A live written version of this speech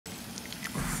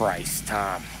Christ,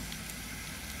 Tom.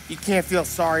 You can't feel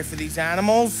sorry for these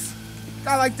animals. A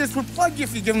guy like this would plug you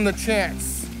if you give him the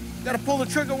chance. You gotta pull the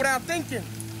trigger without thinking.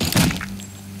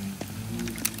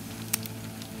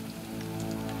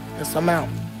 Guess I'm out.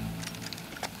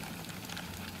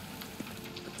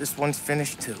 But this one's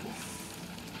finished too.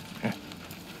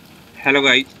 Hello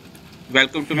guys,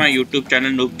 welcome to my YouTube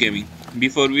channel Noob Gaming.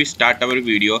 Before we start our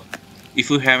video, if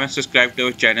you haven't subscribed to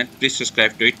our channel, please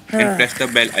subscribe to it and press the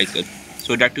bell icon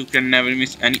so that you can never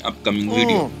miss any upcoming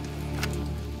video.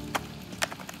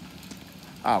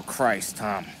 Oh Christ,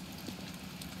 Tom.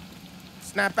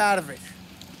 Snap out of it.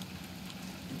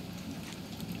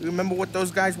 You remember what those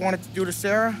guys wanted to do to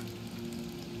Sarah?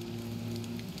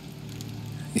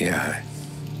 Yeah.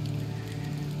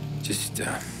 Just,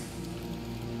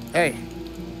 Hey,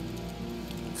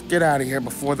 let's get out of here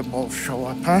before the bulls show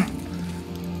up, huh?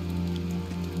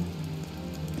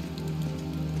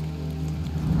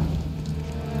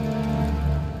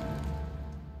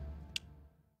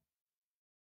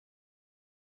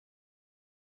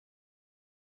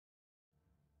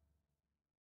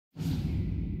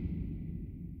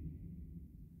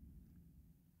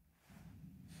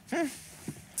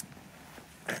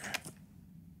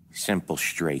 simple,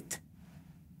 straight.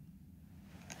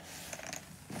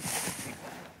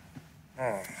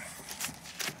 I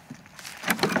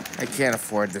can't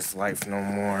afford this life no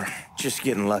more. Just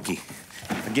getting lucky.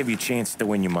 I'll give you a chance to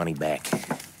win your money back.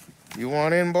 You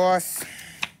want in, boss?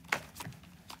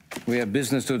 We have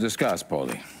business to discuss,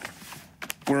 Paulie.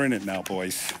 We're in it now,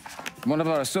 boys. One of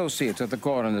our associates at the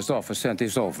coroner's office sent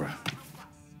this over.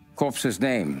 Corpse's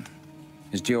name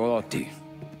is Giolotti.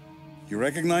 You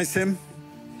recognize him?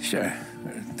 Sure.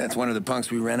 That's one of the punks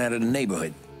we ran out of the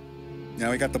neighborhood.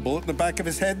 Now he got the bullet in the back of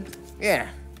his head? Yeah,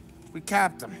 we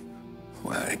capped him.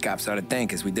 Well, the cops ought to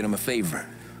thank us. We did him a favor.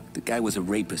 The guy was a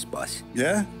rapist, boss.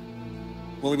 Yeah?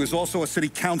 Well, he was also a city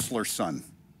councilor's son.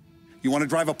 You want to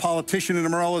drive a politician into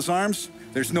Morella's arms?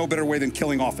 There's no better way than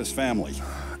killing off his family.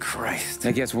 Oh, Christ.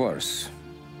 It gets worse.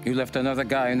 You left another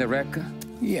guy in the wreck?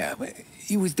 Yeah, but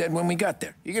he was dead when we got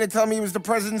there. You gonna tell me he was the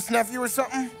president's nephew or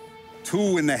something?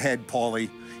 2 in the head, Paulie.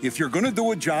 If you're gonna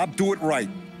do a job, do it right.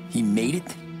 He made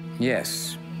it?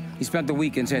 Yes. He spent the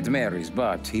week in St. Mary's,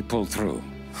 but he pulled through.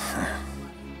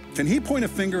 Can he point a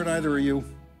finger at either of you?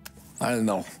 I don't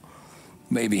know.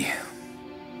 Maybe.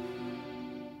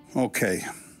 Okay.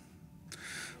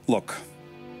 Look,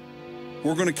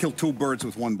 we're gonna kill 2 birds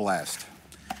with 1 blast.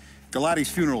 Galati's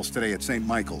funeral's today at St.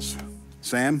 Michael's.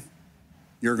 Sam,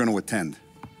 you're gonna attend.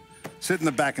 Sit in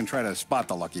the back and try to spot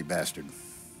the lucky bastard.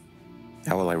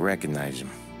 How will I recognize him?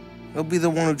 He'll be the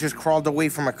one who just crawled away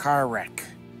from a car wreck.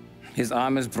 His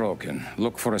arm is broken.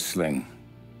 Look for a sling.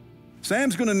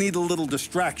 Sam's gonna need a little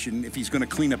distraction if he's gonna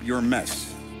clean up your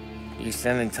mess. You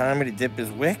sending Tommy to dip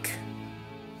his wick?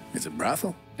 It's a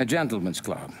brothel? A gentleman's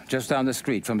club, just down the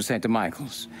street from St.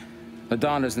 Michael's. The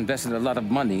Don has invested a lot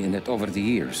of money in it over the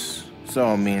years.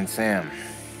 So, me and Sam.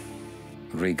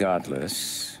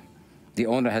 Regardless, the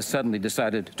owner has suddenly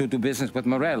decided to do business with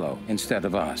Morello instead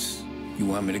of us. You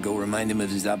want me to go remind him of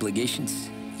his obligations?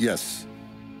 Yes.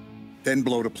 Then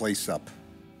blow the place up.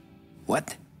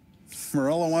 What?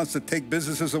 Morello wants to take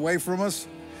businesses away from us.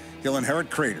 He'll inherit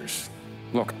craters.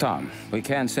 Look, Tom, we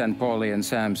can't send Paulie and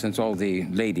Sam since all the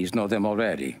ladies know them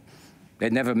already.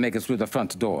 They'd never make it through the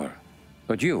front door.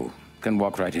 But you can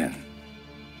walk right in.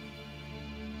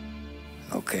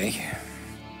 Okay.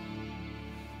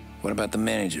 What about the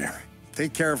manager?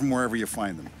 Take care of him wherever you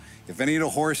find him. If any of the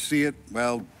horse see it,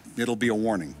 well, it'll be a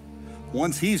warning.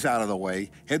 Once he's out of the way,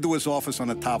 head to his office on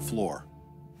the top floor.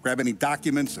 Grab any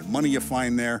documents and money you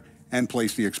find there, and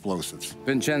place the explosives.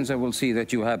 Vincenzo will see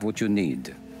that you have what you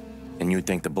need. And you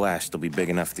think the blast will be big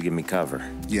enough to give me cover?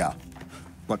 Yeah,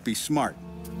 but be smart.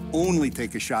 Only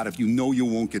take a shot if you know you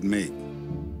won't get made.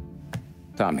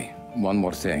 Tommy, one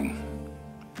more thing.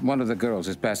 One of the girls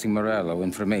is passing Morello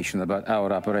information about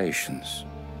our operations.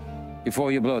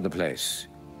 Before you blow the place,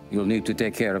 you'll need to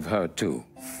take care of her, too.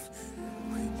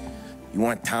 You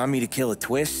want Tommy to kill a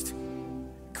twist?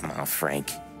 Come on,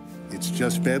 Frank. It's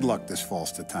just bad luck this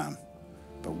falls to Tom.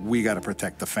 But we gotta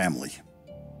protect the family.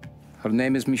 Her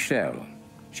name is Michelle.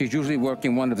 She's usually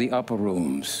working one of the upper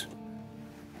rooms.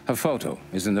 Her photo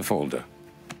is in the folder.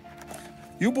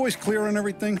 You boys clear on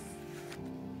everything?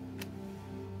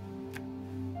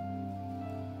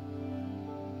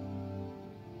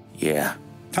 Yeah.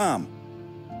 Tom,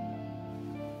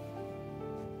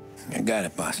 I got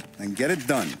it, boss. then get it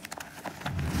done.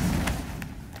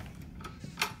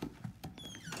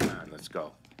 Come on, let's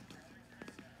go.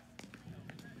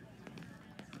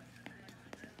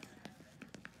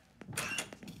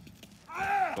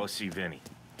 Go see Vinny.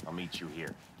 I'll meet you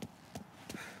here.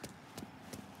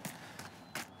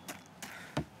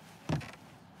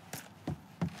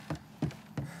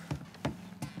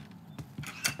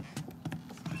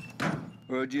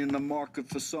 Heard you in the market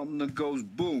for something that goes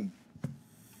boom.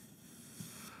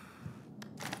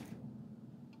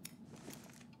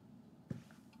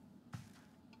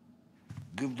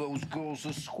 Give those girls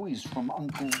a squeeze from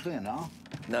Uncle Vin, huh?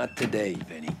 Not today,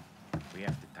 Vinny. We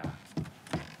have to talk.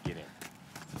 Get in.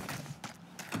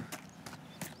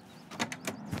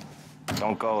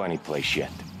 Don't go anyplace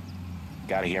yet.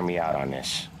 Gotta hear me out on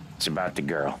this. It's about the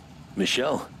girl.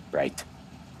 Michelle? Right.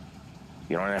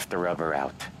 You don't have to rub her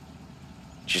out.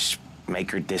 Just make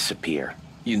her disappear.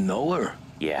 You know her?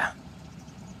 Yeah.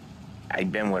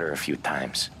 I've been with her a few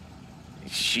times.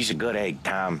 She's a good egg,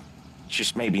 Tom.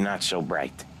 Just maybe not so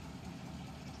bright.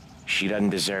 She doesn't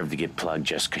deserve to get plugged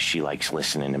just because she likes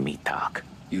listening to me talk.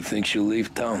 You think she'll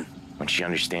leave town? When she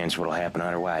understands what'll happen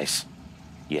otherwise,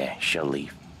 yeah, she'll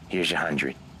leave. Here's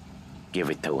 100. Give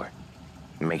it to her.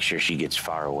 And make sure she gets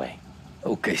far away.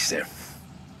 Okay, Sam.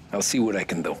 I'll see what I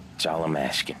can do. That's all I'm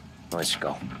asking. Let's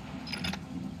go.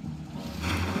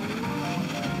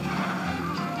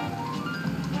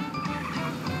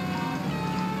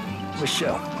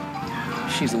 Michelle.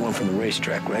 She's the one from the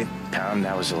racetrack, right? Tom,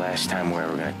 that was the last time we were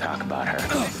ever gonna talk about her.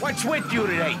 What's with you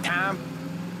today, Tom?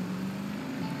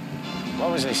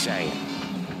 What was I saying?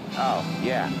 Oh,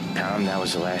 yeah. Tom, that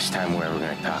was the last time we were ever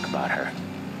gonna talk about her.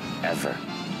 Ever.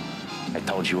 I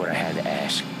told you what I had to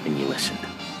ask, and you listened.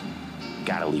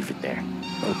 Gotta leave it there.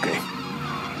 Okay.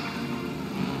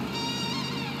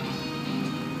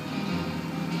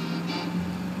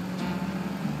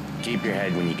 Keep your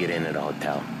head when you get into the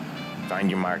hotel. Find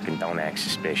your mark and don't act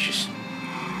suspicious.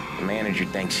 The manager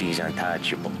thinks he's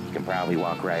untouchable. You can probably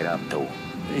walk right up to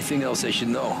him. Anything else I should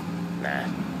know? Nah,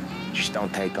 just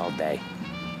don't take all day.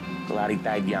 Galati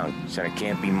died young, so there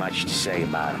can't be much to say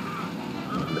about him.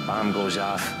 When the bomb goes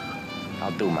off,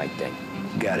 I'll do my thing.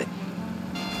 Got it.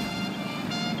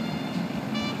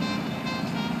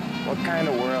 What kind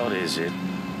of world is it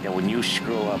that when you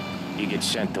screw up, you get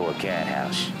sent to a cat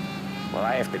house? Well,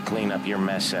 I have to clean up your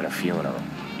mess at a funeral.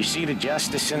 You see the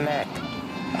justice in that?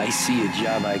 I see a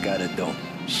job I gotta do.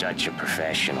 Such a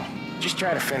professional. Just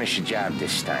try to finish the job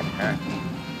this time, huh?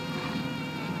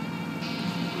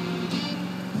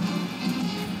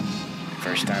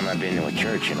 First time I've been to a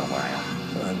church in a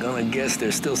while. I'm gonna guess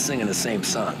they're still singing the same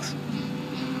songs.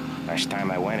 Last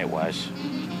time I went, it was.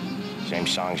 Same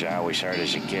songs I always heard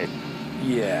as a kid.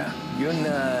 Yeah, you're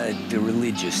not the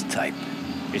religious type.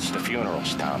 It's the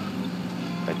funerals, Tom.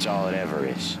 That's all it ever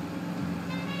is.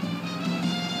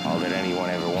 All that anyone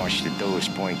ever wants to do is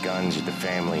point guns at the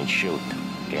family and shoot.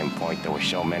 Game point, there were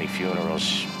so many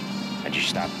funerals, I just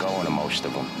stopped going to most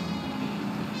of them.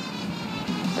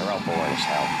 They're all boring as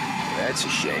hell. That's a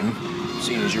shame,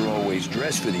 seeing as you're always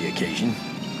dressed for the occasion.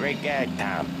 Great gag,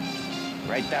 Tom.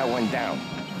 Write that one down.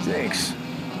 Thanks.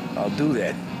 I'll do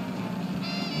that.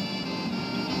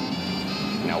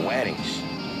 Now, weddings.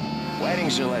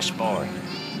 Weddings are less boring.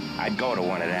 I'd go to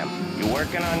one of them. You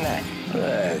working on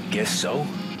that? Guess so.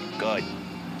 Good.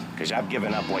 Because I've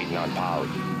given up waiting on Polly.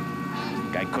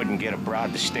 Guy couldn't get a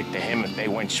broad to stick to him if they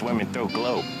went swimming through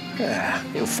glue.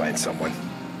 He'll find someone.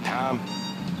 Tom,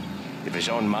 if his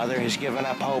own mother has given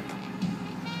up hope,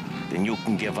 then you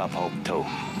can give up hope too.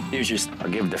 Here's your... I'll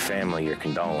give the family your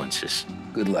condolences.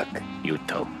 Good luck. You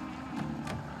too.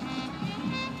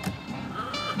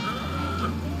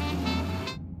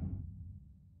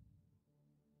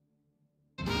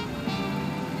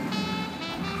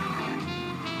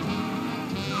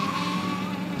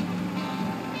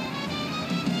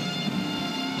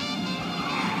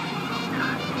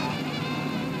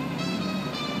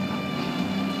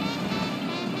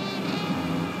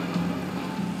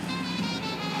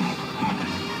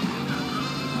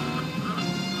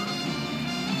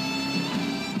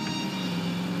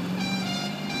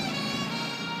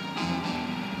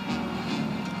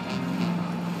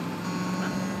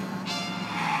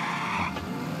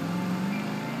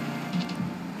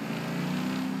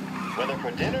 Whether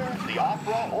for dinner, the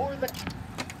opera, or the...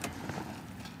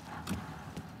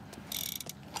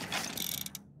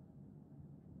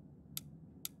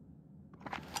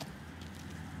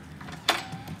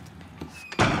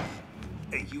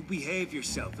 Hey, you behave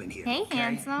yourself in here, Hey, okay?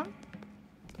 handsome.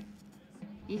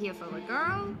 You here for a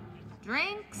girl,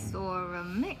 drinks, or a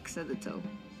mix of the two?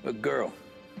 A girl.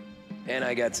 And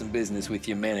I got some business with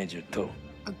your manager, too.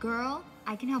 A girl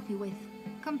I can help you with.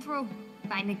 Come through.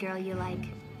 Find a girl you like,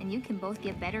 and you can both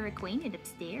get better acquainted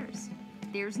upstairs.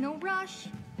 There's no rush,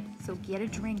 so get a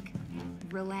drink,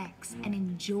 relax, and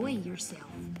enjoy yourself.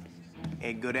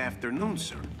 Hey, good afternoon,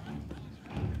 sir.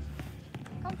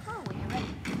 Come through when you're ready.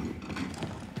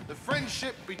 The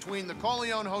friendship between the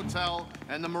Corleone Hotel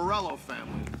and the Morello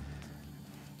family.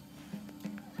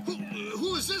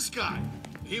 Who is this guy?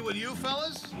 He with you,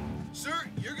 fellas? Sir,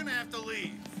 you're gonna have to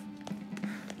leave.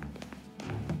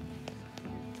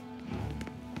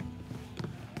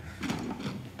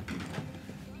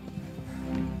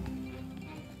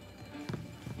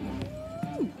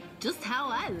 Just how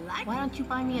I like. Why don't you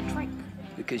buy me a drink?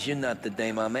 Because you're not the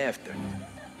dame I'm after.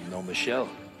 You know Michelle?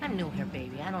 I'm new here,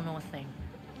 baby. I don't know a thing.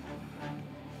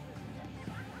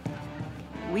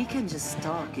 We can just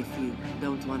talk if you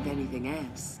don't want anything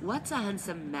else. What's a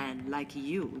handsome man like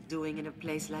you doing in a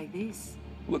place like this?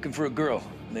 Looking for a girl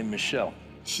named Michelle.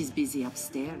 She's busy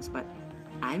upstairs, but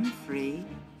I'm free.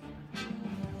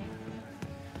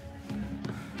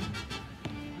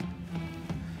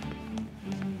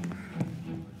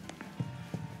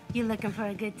 You looking for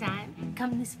a good time?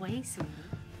 Come this way, sweetie.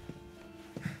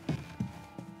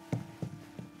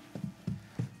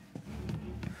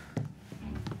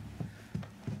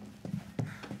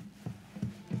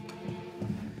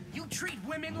 You treat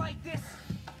women like this?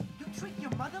 You treat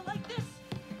your mother like this?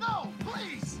 No,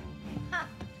 please! Ha!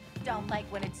 Don't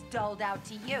like when it's doled out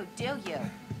to you, do you?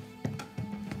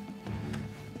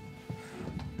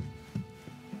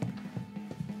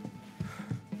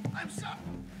 I'm sorry.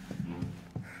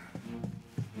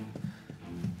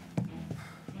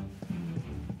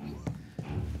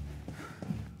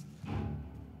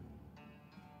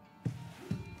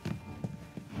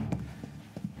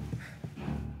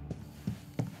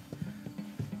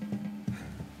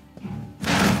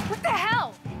 What the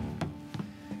hell?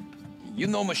 You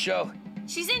know Michelle?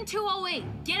 She's in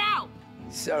 208. Get out!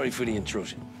 Sorry for the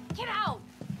intrusion. Get out!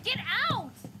 Get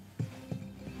out!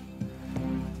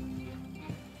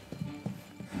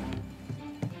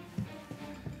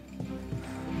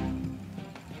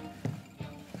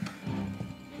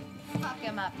 Fuck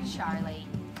him up, Charlie.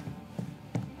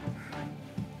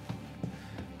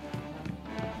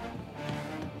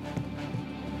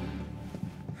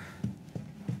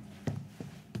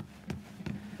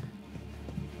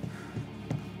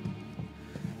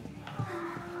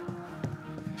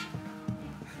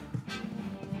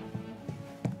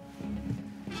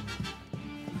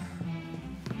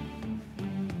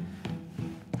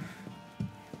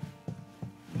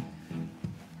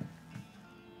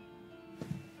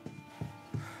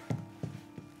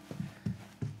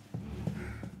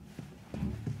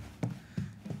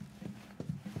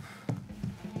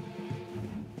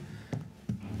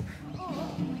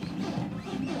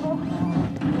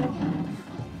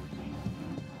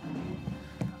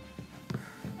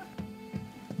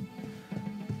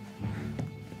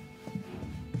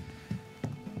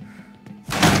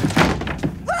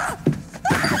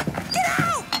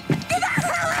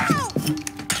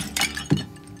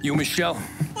 You Michelle?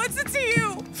 What's it to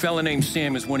you? Fella named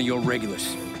Sam is one of your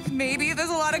regulars. Maybe.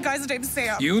 There's a lot of guys named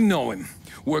Sam. You know him.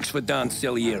 Works for Don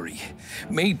Celieri.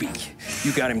 Maybe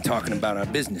you got him talking about our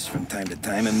business from time to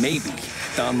time, and maybe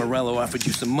Don Morello offered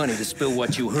you some money to spill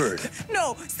what you heard.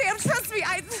 No, Sam, trust me.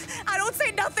 I don't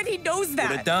say nothing. He knows that.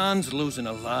 Well, the Don's losing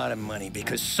a lot of money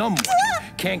because someone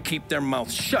can't keep their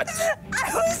mouth shut.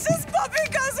 I was just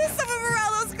bumping guns with some of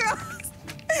Morello's girls.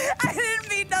 I didn't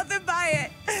mean nothing by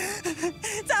it.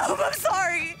 Tell him I'm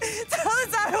sorry. Tell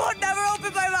him I won't never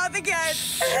open my mouth again.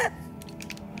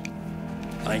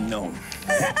 I know.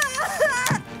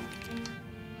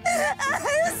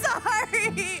 I'm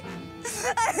sorry.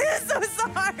 I'm so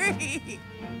sorry.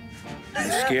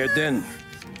 You scared then?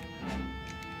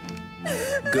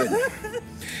 Good.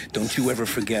 Don't you ever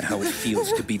forget how it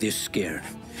feels to be this scared.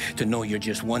 To know you're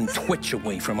just one twitch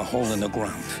away from a hole in the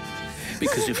ground.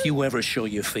 Because if you ever show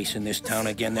your face in this town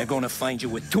again, they're gonna find you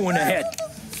with 2 in the head.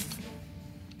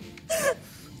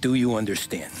 Do you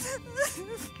understand?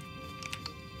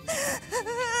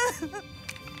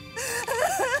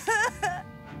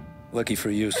 Lucky for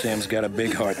you, Sam's got a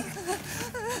big heart.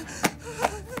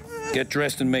 Get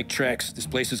dressed and make tracks. This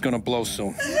place is gonna blow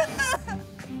soon.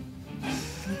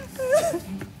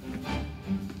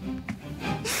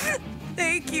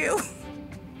 Thank you.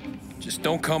 Just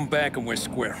don't come back and we're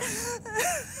square.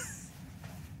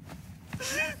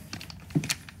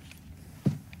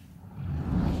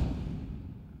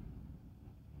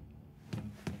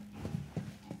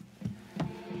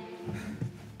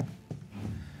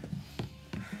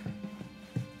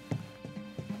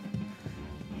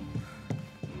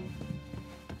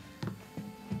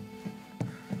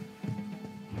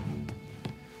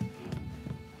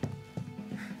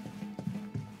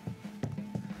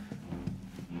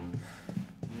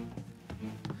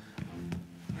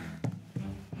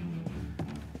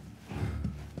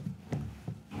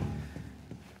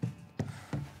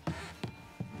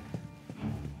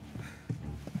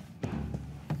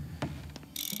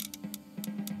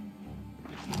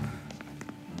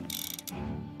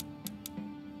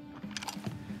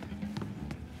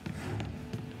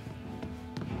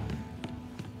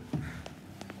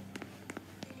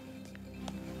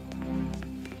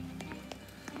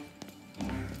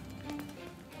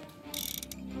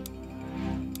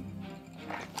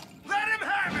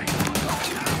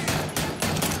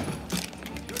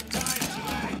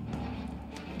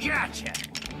 Gotcha.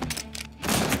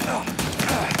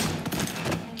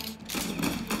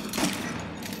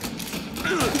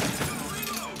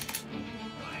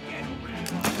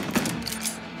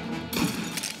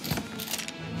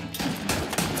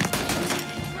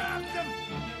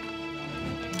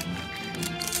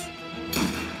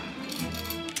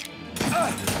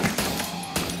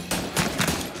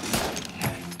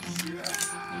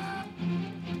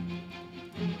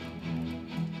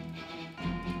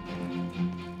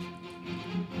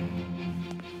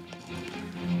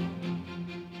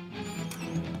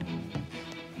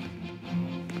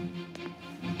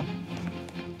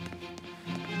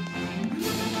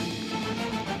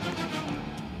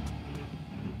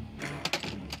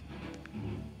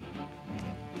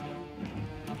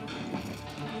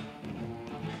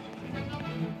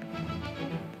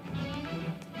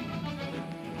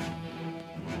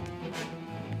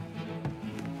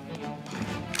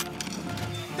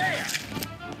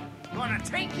 Gonna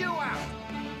take you out!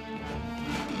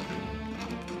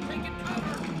 Taking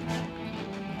cover!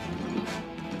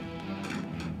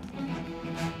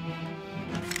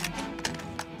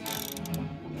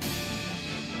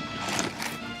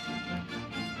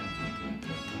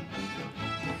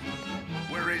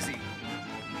 Where is he?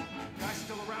 Guy's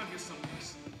still around here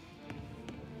someplace.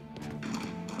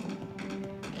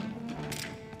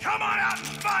 Come on out and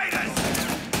fight us!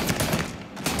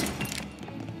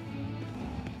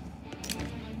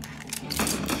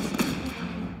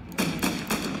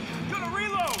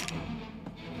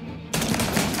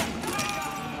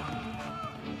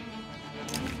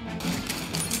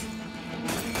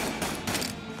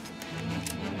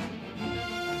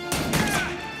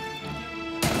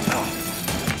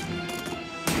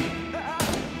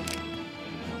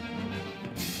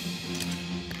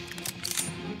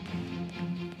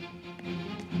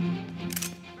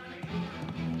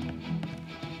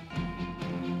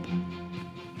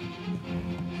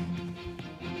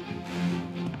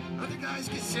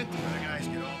 Get sent. Other guys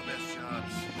get all the best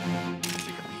jobs. Sick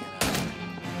of being out.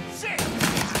 Sick!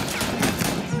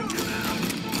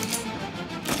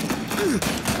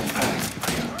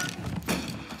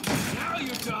 Now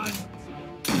you're done.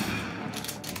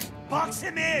 Box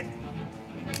him in!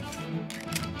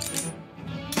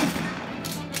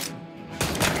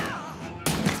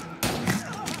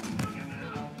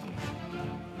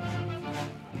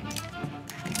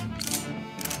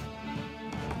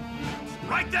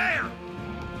 Right there!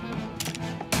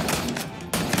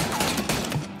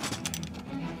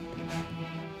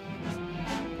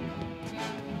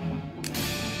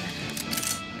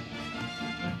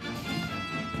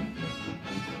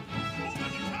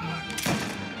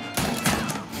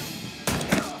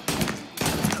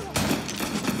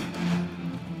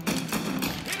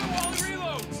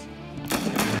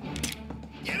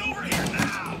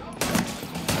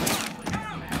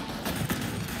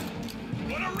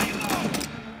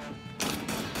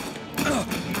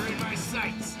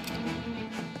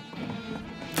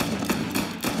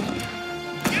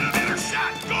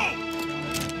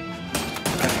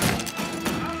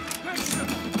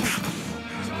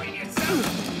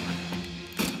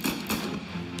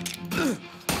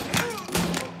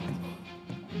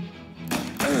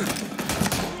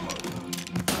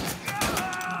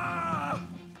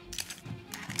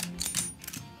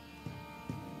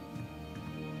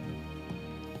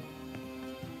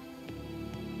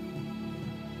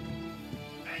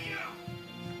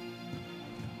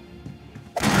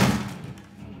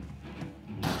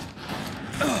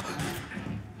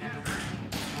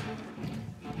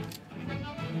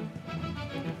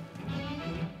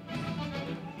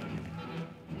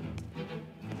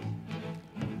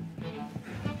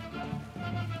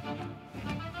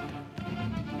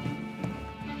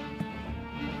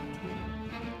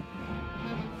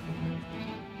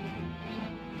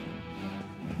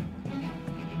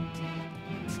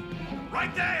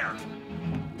 Right there!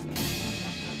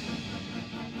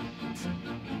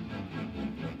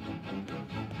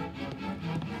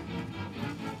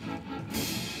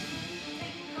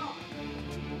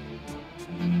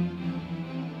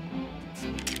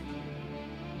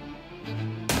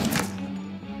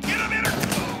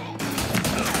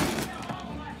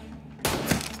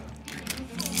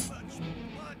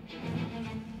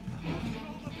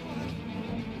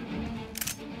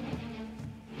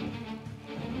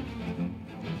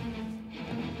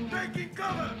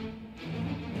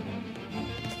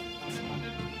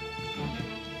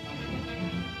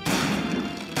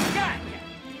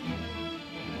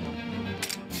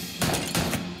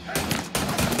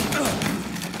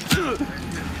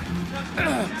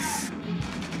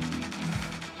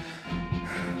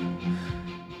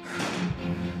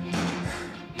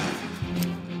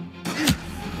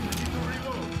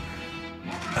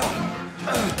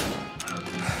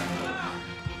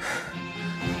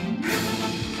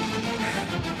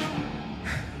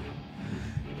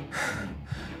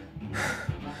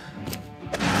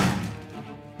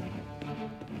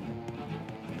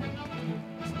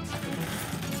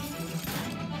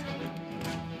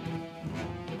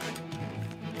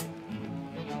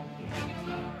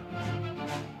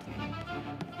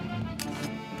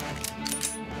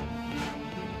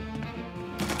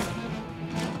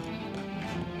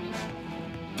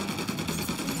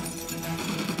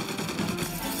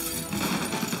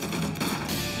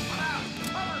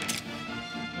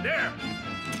 There!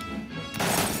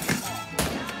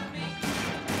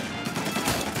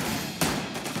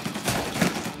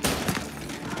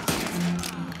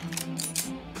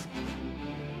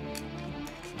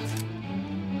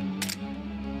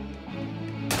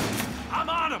 I'm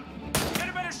on him! Get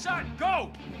a better shot! Go!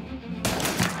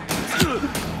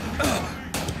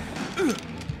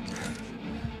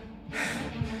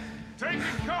 Taking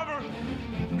cover!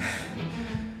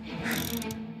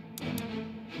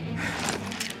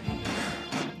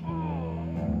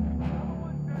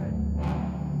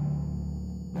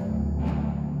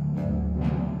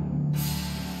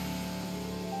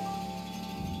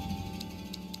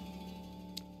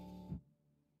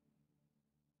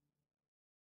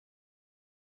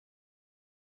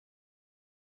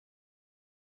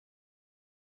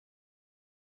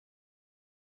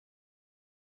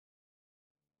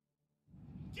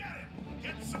 Get him!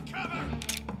 Get some cover!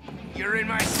 You're in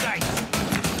my sight!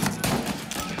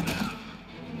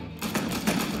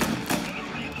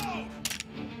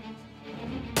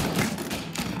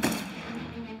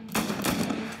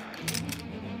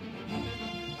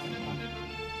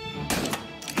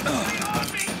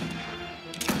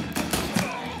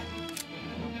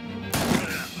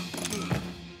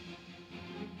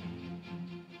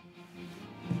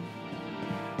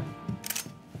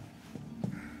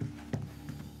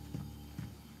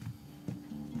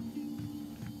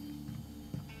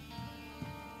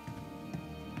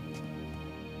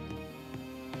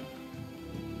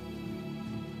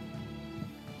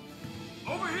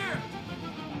 Over here!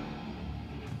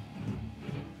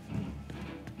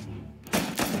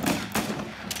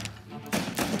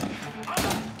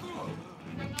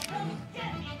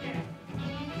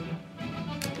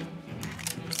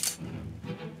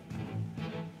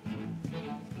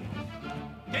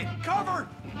 Get covered!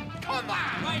 Come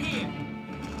on! Right here!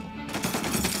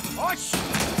 Push!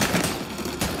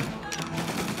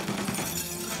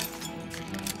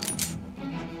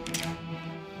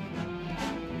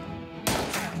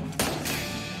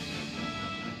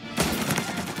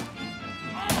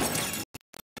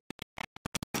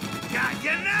 Got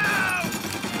you now!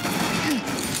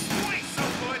 You ain't so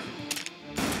good!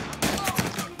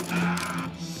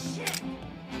 Ah, shit!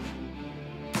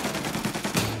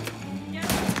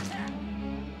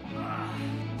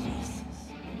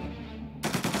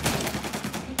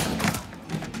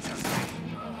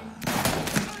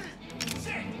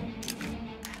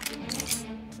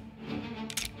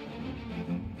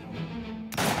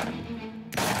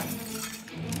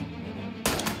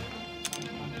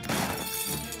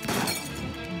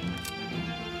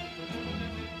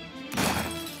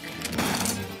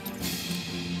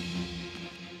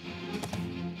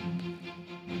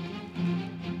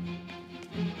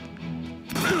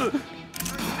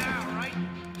 Now, right?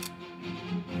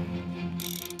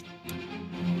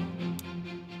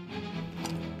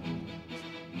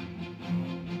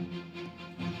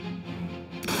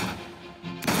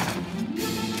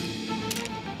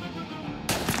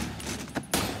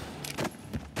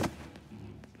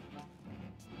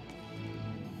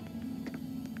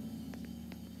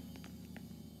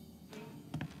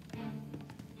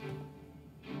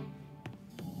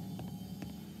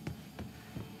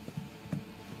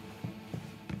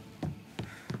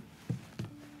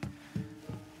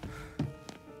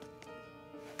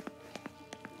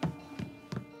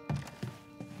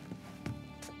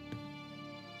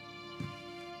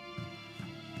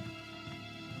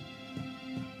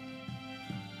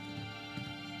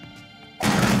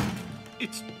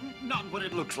 It's not what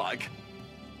it looks like.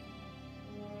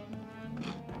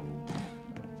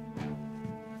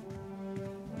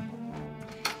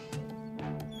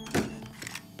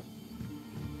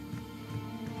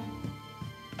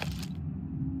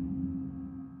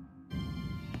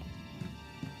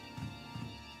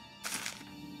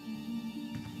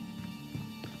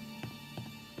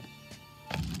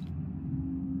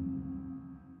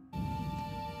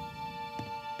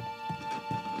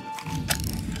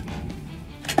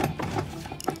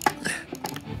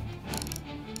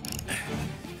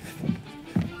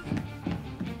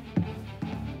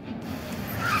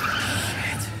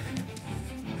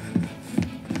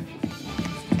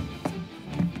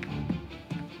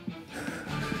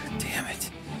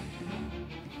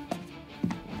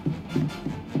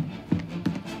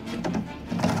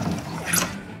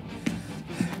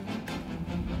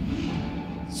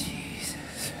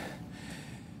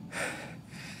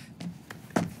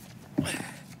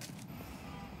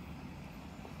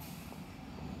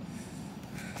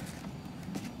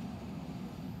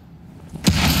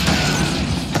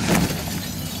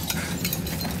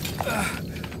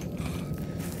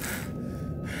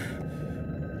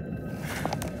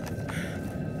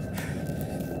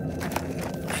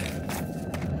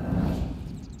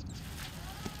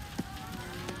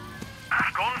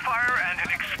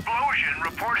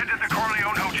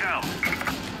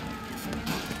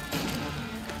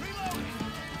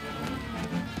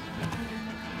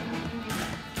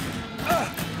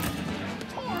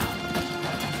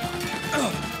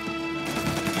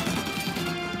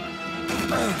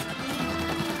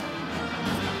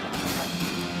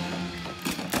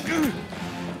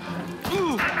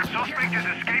 Suspect is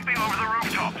escaping over the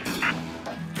rooftops.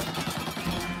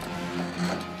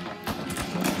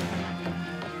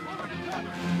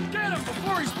 Get him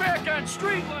before he's back on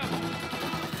street level!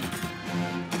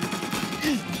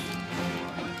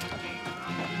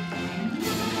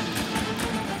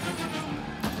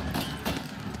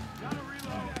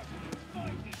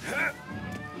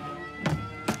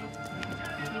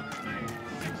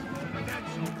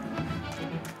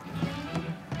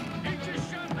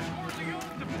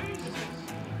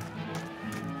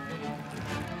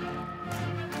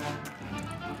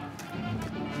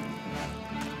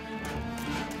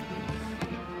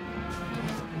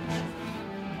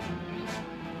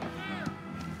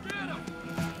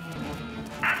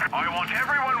 I want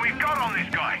everyone we've got on this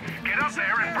guy. Get up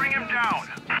there and bring him down.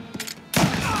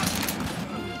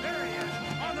 There he is,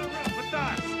 on the roof with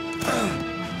us.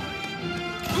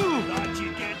 Thought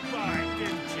you'd get by,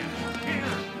 didn't you?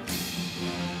 Here.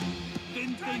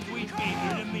 Didn't think we'd be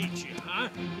here to meet you, huh?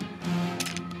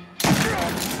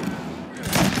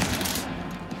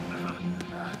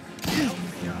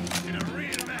 In a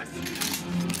real mess.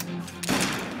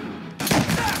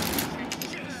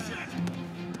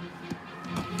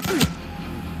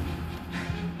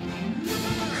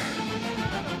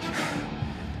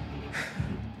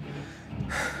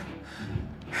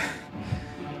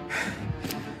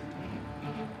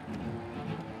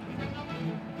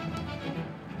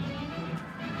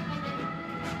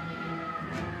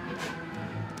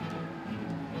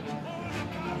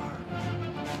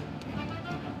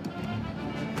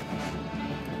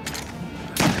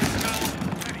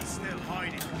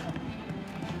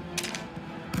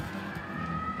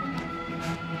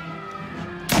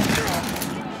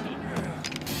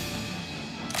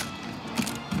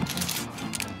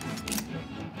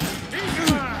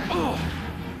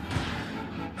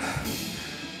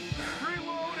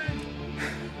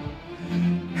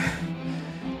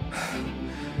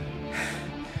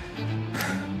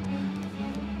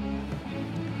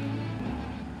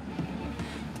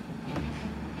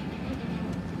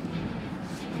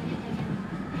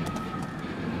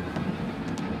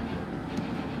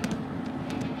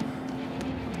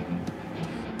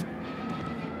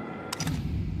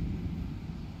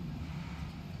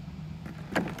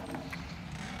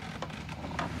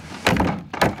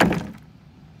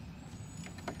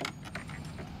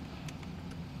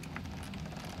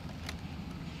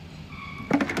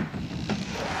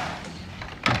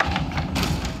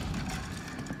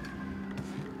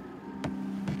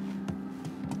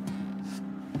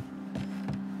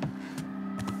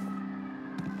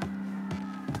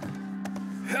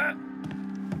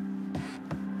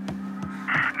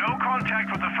 No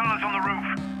contact with the fellas on the roof.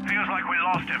 Feels like we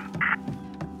lost him.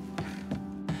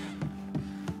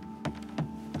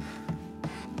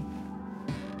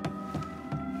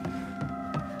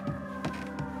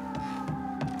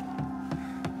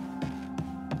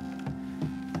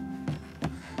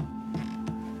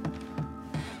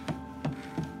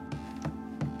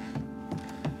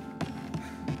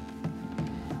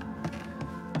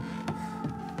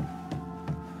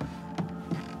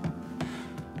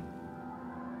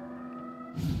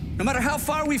 No matter how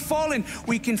far we've fallen,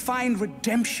 we can find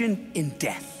redemption in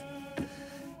death.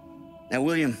 Now,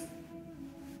 William,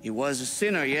 he was a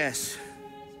sinner, yes,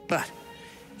 but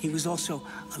he was also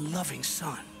a loving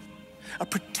son, a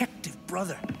protective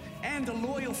brother, and a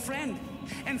loyal friend.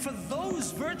 And for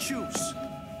those virtues,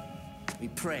 we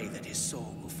pray that his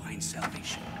soul will find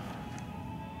salvation.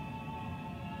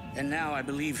 And now I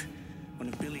believe one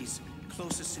of Billy's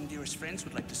closest and dearest friends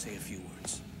would like to say a few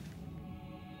words.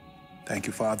 Thank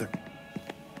you, Father.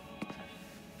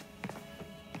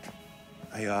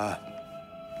 I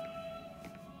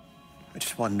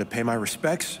just wanted to pay my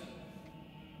respects.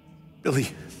 Billy,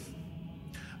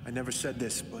 I never said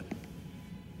this, but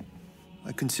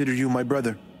I consider you my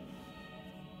brother.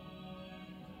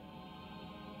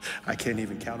 I can't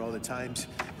even count all the times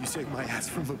you saved my ass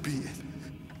from a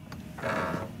beating.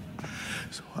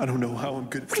 So I don't know how I'm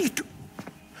good. What are you doing?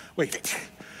 Wait,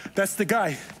 that's the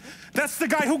guy. That's the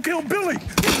guy who killed Billy!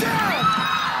 Get down!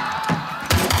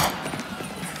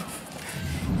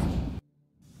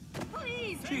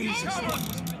 Please, Jesus.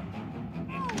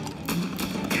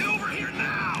 Get over here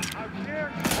now! How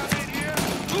dare you come in here?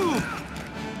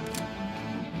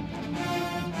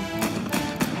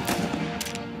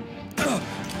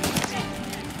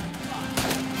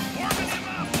 Warming him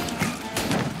up!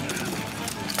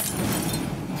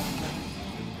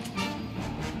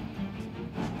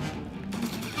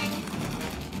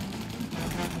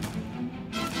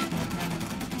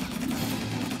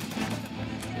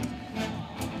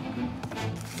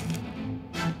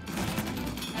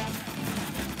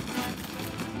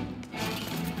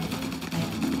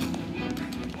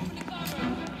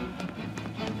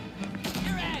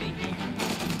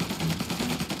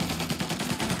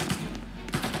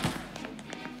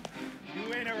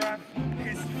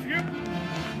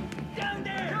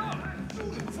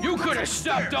 could have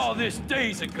stopped all this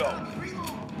days ago.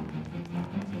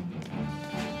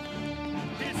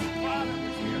 His father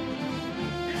was here.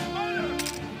 His mother!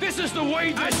 This is the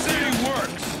way this city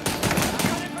works.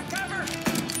 Running for cover!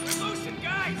 We're losing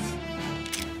guys!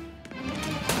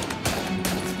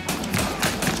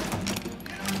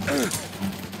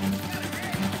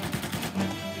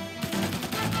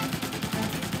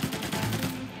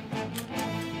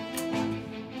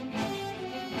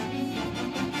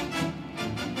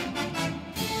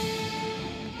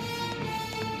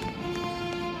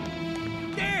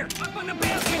 There! Up on the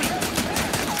balcony!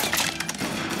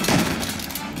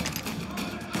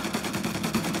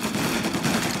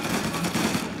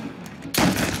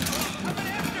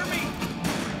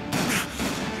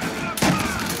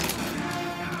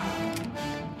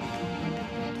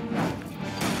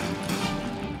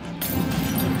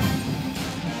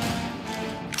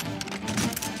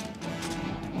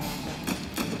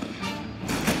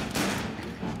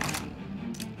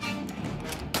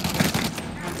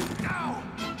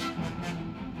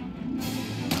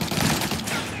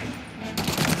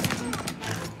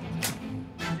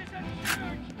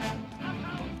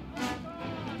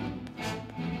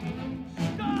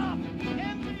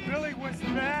 Billy was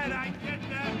mad, I get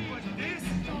that, but this?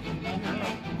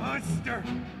 Monster!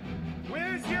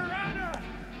 Where's your honor?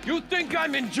 You think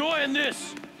I'm enjoying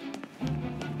this?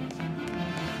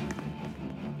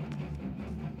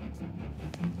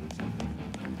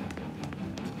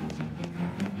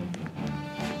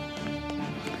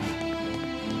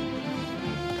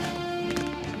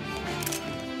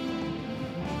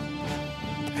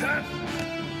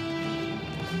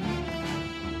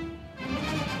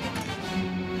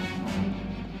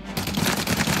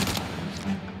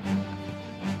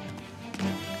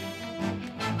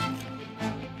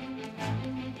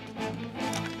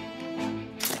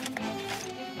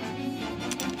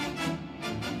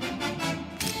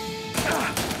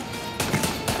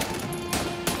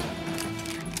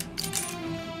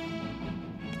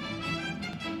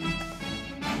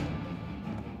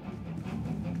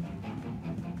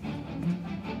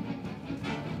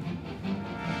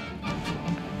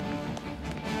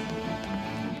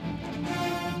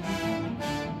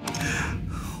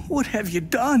 What have you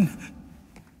done?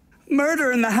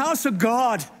 Murder in the house of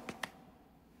God.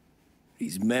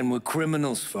 These men were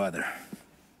criminals, Father.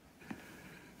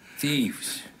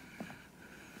 Thieves.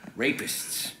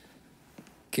 Rapists.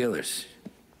 Killers.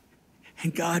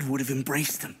 And God would have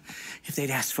embraced them if they'd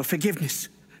asked for forgiveness.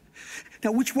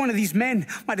 Now, which one of these men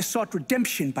might have sought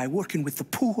redemption by working with the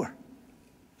poor?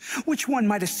 Which one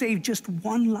might have saved just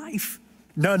one life?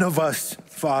 None of us,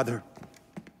 Father.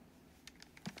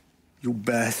 You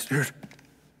bastard.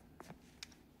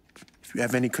 If you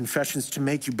have any confessions to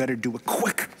make, you better do it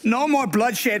quick. No more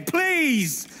bloodshed,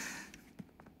 please!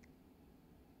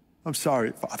 I'm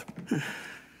sorry, Father.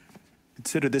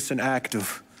 Consider this an act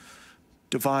of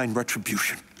divine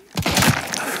retribution.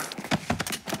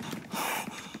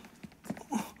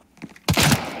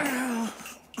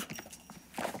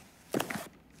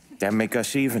 That make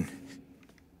us even?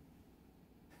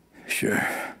 Sure.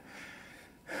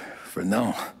 For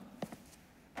now.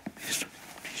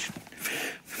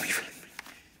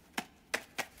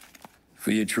 For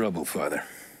your trouble, Father.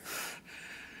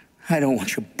 I don't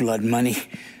want your blood money.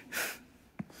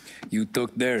 You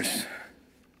took theirs.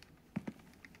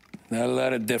 Not a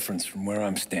lot of difference from where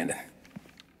I'm standing.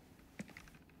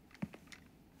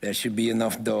 That should be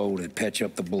enough dough to patch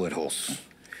up the bullet holes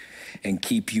and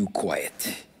keep you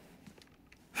quiet.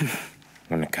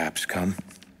 When the cops come,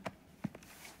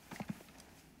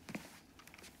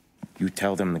 you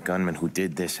tell them the gunman who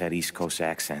did this had East Coast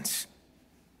accents.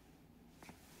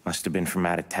 Must have been from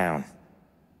out of town,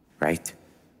 right?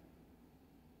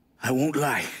 I won't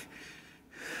lie.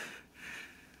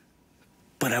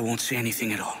 But I won't say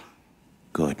anything at all.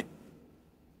 Good.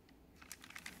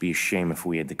 Be a shame if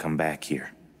we had to come back here.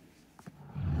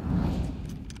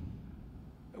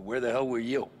 Where the hell were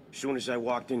you? As soon as I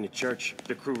walked into church,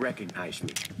 the crew recognized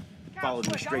me. Followed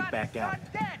me straight back out.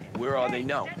 Where are they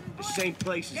now? The same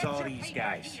place as all these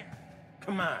guys.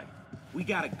 Come on, we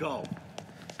gotta go.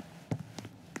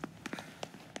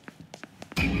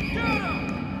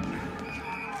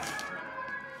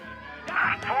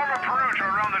 Form a perimeter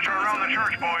around the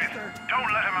church, boys.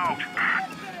 Don't let him out.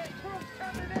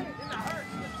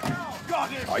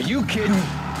 Are you kidding?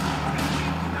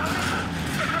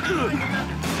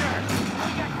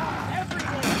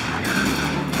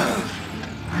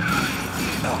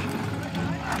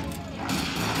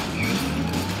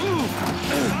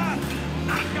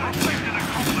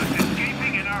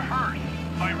 Escaping in a hearse.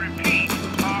 I repeat,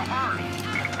 a hearse.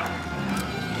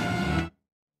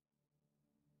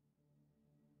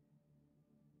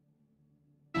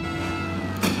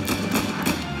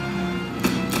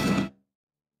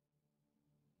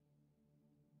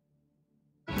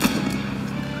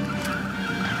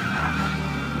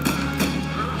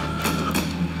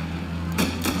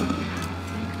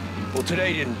 Well,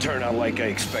 today didn't turn out like I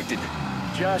expected.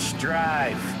 Just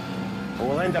drive. Or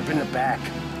we'll end up in the back.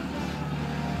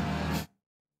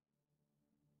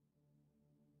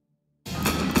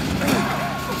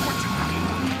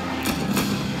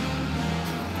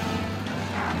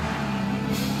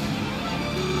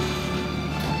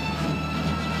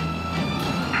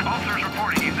 Officers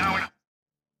reporting he's now in...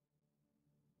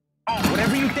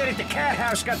 Whatever you did at the cat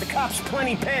house got the cops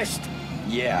plenty pissed.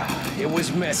 Yeah, it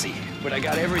was messy, but I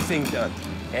got everything done.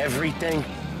 Everything?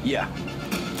 Yeah.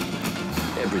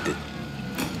 Everything.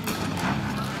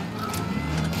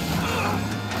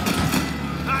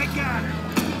 I got it!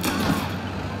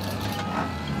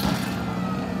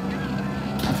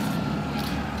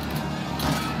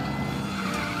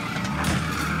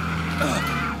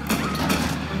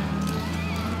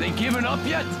 They giving up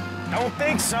yet? Don't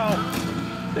think so.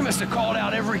 They must have called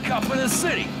out every cop in the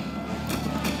city.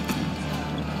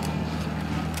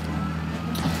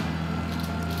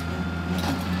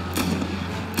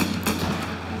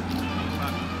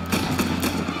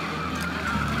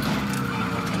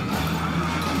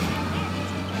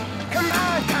 Come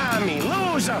on, Tommy,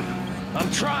 lose him.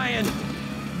 I'm trying.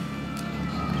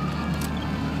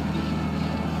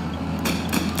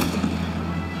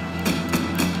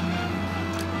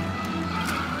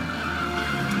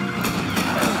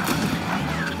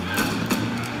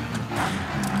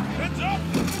 Heads up!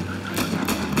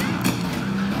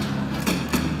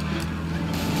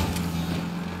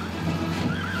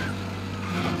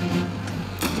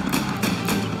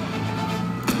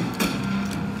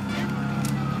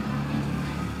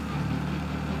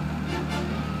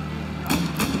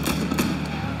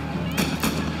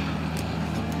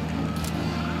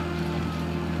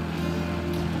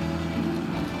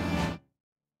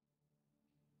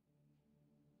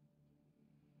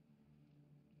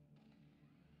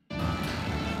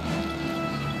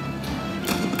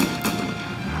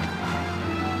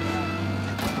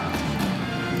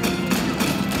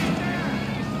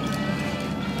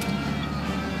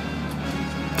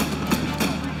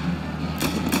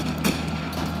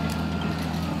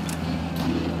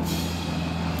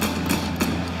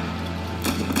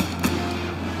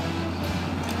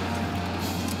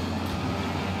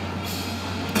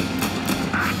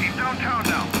 He's downtown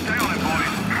now. Stay on it, boys.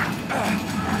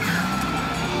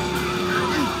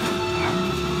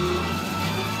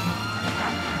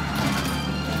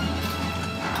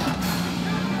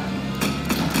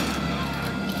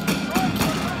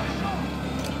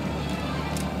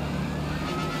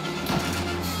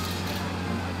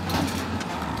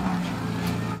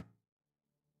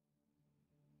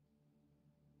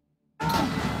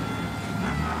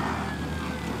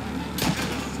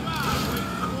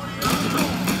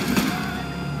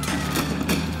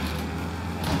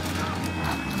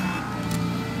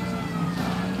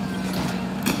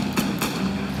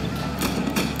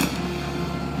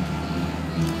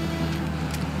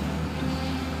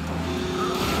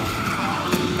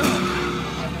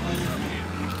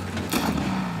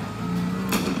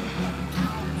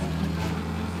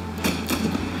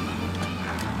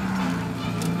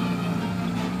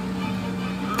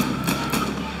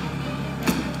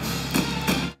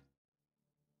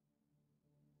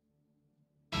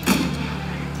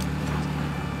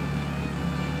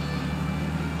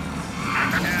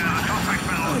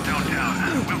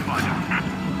 Downtown. We'll find him.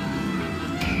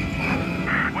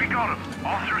 We got him.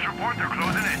 Officers report they're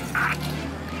closing in.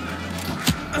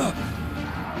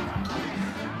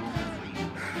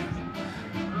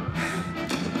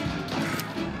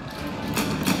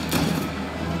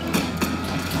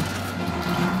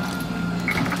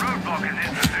 Roadblock is in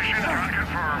position. Can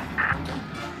confirm.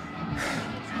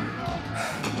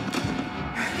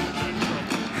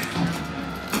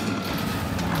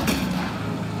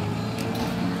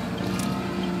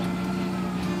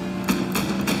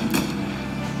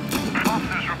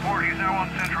 Officers report he's now on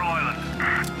Central Island.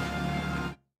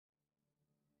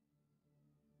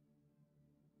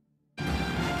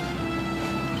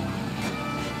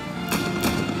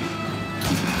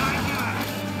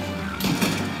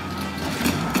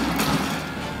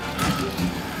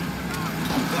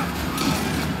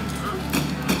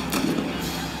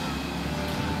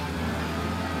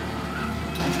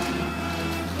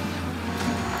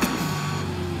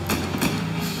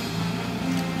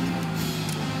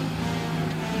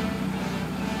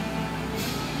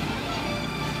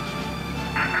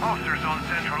 Officers on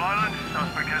Central Island.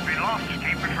 Suspect has been lost.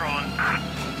 Keep patrolling.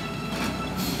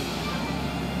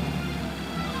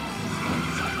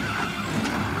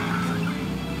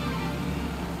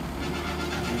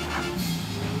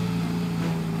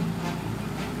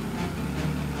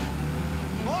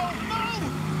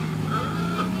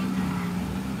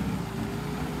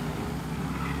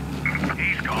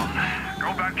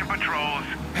 out your patrols.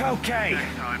 Okay.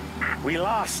 Next time. We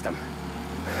lost him.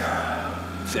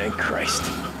 Thank Christ.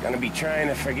 Gonna be trying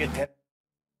to forget that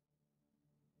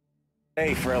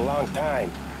day for a long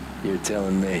time. You're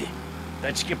telling me.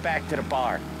 Let's get back to the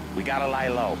bar. We gotta lie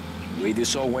low. The way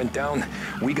this all went down,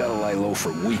 we gotta lie low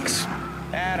for weeks.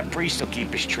 The priest will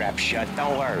keep his trap shut,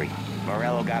 don't worry.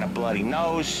 Morello got a bloody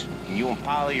nose, and you and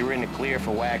Polly are in the clear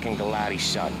for whacking Galati's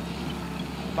son.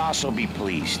 Boss will be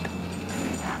pleased.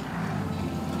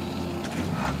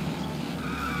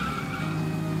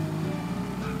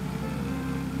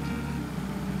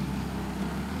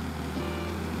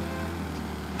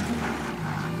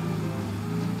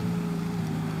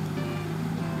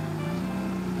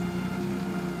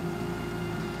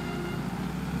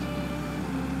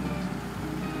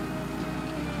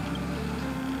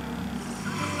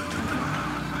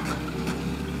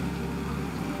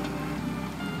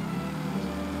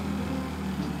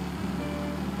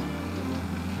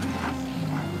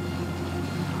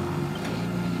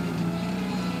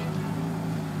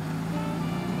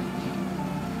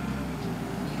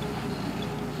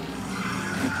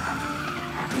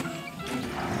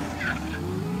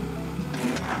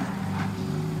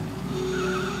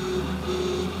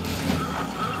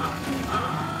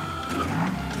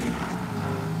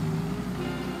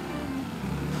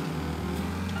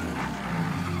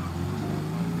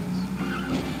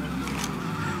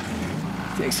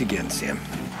 Thanks again, Sam,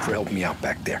 for helping me out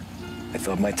back there. I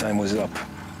thought my time was up.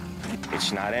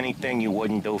 It's not anything you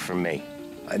wouldn't do for me.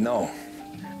 I know,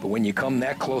 but when you come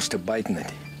that close to biting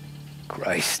it,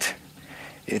 Christ,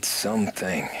 it's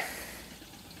something.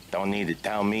 Don't need to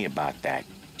tell me about that.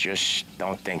 Just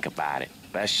don't think about it.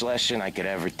 Best lesson I could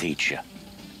ever teach you.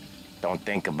 Don't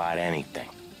think about anything.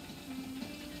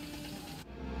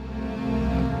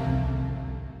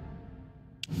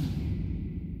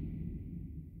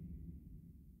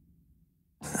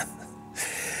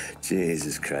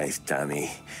 Jesus Christ, Tommy.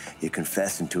 You're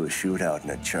confessing to a shootout in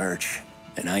a church.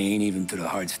 And I ain't even to the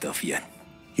hard stuff yet.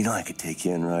 You know I could take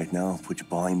you in right now, put you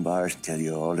behind bars until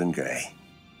you're old and gray.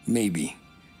 Maybe,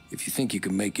 if you think you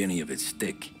can make any of it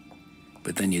stick.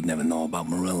 But then you'd never know about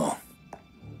Morello.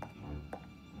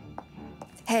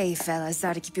 Hey, fellas,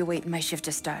 sorry to keep you waiting. My shift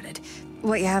just started.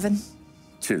 What you having?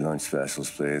 2 lunch specials,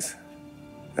 please.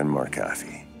 And more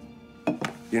coffee.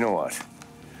 You know what?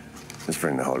 Let's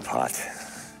bring the whole pot.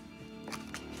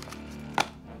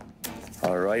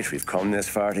 All right, we've come this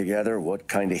far together. What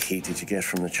kind of heat did you get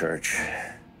from the church?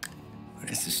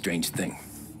 It's a strange thing.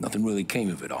 Nothing really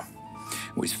came of it all.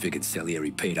 Always figured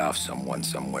Salieri paid off someone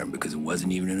somewhere because it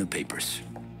wasn't even in the papers.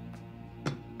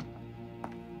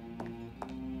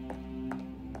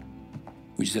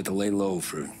 We just had to lay low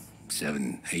for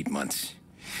 7, 8 months.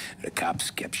 The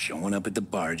cops kept showing up at the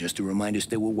bar just to remind us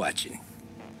they were watching.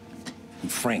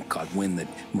 And Frank caught wind that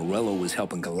Morello was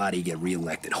helping Galati get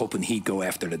reelected, hoping he'd go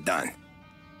after the Don.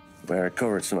 Well, I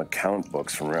recovered some account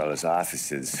books from Morello's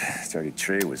offices.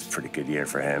 33 was a pretty good year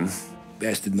for him.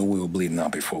 Bastard knew we were bleeding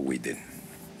out before we did.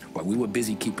 While we were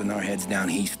busy keeping our heads down,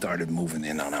 he started moving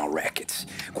in on our rackets.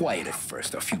 Quiet at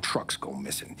first, a few trucks go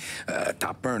missing.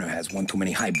 Top burner has one too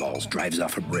many highballs, drives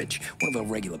off a bridge. One of our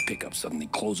regular pickups suddenly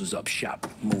closes up shop,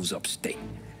 moves upstate.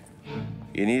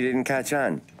 You didn't catch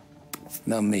on?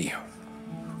 Not me.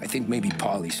 I think maybe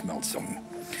Polly smelled something.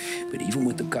 But even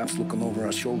with the cops looking over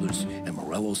our shoulders and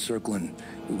Morello circling,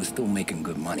 we were still making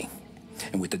good money.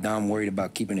 And with the Don worried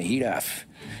about keeping the heat off,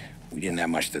 we didn't have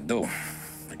much to do,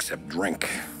 except drink,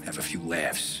 have a few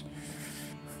laughs.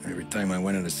 Every time I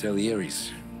went into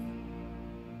Salieri's,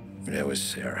 there was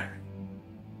Sarah.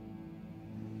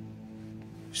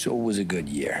 So it was a good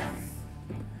year.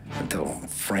 Until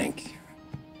Frank.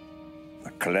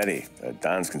 Coletti,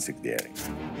 Don's consigliere.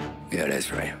 Yeah,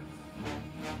 that's right.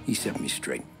 He set me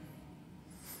straight.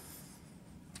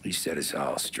 He set us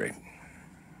all straight.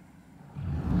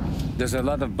 There's a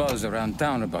lot of buzz around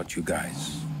town about you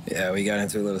guys. Yeah, we got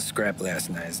into a little scrap last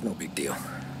night. It's no big deal.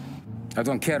 I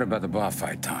don't care about the bar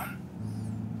fight, Tom.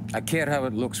 I care how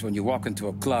it looks when you walk into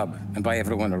a club and by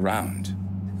everyone around.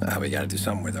 We gotta do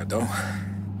something with our dough.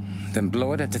 Then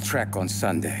blow it at the track on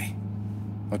Sunday.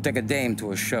 Or take a dame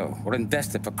to a show, or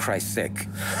invest it for Christ's sake.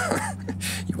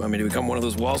 You want me to become one of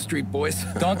those Wall Street boys?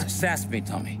 Don't sass me,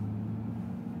 Tommy.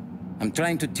 I'm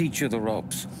trying to teach you the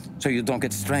ropes, so you don't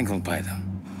get strangled by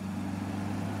them.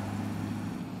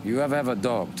 You ever have a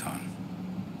dog, Tom?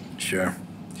 Sure.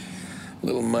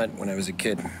 Little mutt when I was a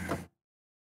kid.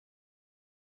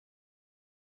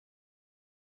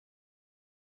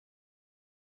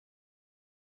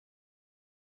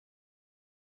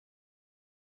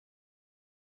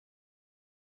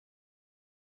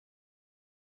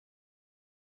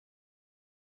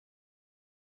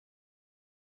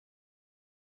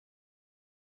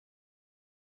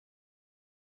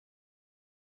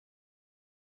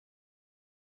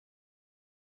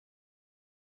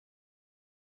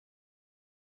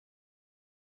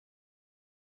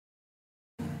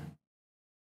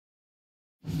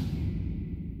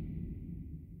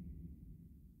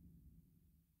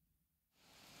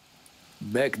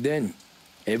 Back then,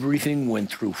 everything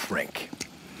went through Frank.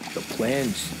 The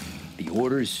plans, the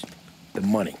orders, the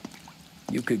money.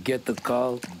 You could get the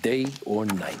call day or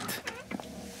night.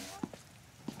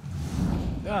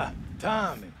 Ah,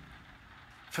 Tommy.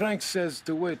 Frank says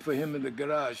to wait for him in the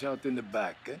garage out in the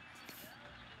back, eh?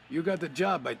 You got the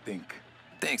job, I think.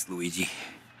 Thanks, Luigi.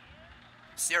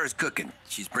 Sarah's cooking.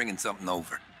 She's bringing something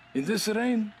over. In this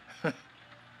rain?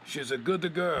 She's a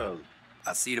good girl.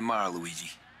 I'll see you tomorrow,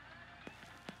 Luigi.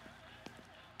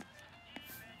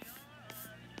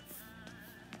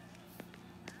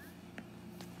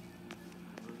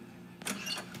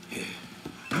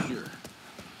 Sure.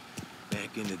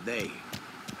 Back in the day,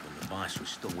 when the boss was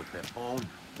still with Pepone,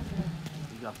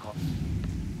 he got caught.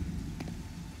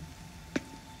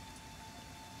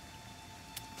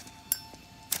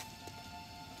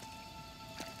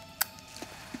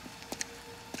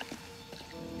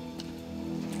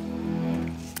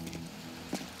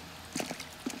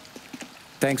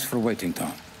 Thanks for waiting,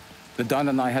 Tom. The Don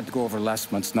and I had to go over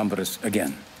last month's numbers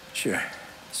again. Sure.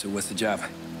 So what's the job?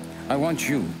 I want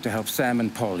you to help Sam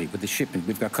and Paulie with the shipment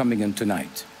we've got coming in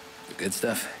tonight. The good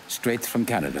stuff? Straight from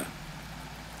Canada.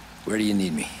 Where do you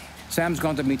need me? Sam's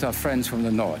going to meet our friends from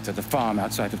the north at the farm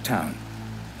outside of town.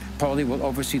 Paulie will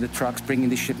oversee the trucks bringing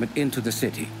the shipment into the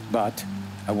city, but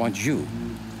I want you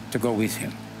to go with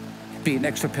him. Be an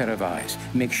extra pair of eyes.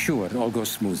 Make sure it all goes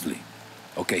smoothly.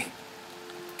 Okay.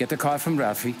 Get the car from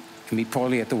Ralphie and meet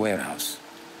Paulie at the warehouse.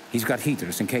 He's got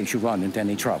heaters in case you run into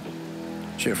any trouble.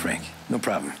 Sure, Frank. No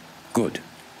problem. Good.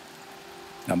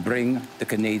 Now bring the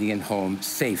Canadian home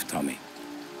safe, Tommy.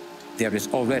 There is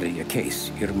already a case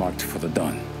earmarked for the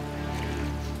Don.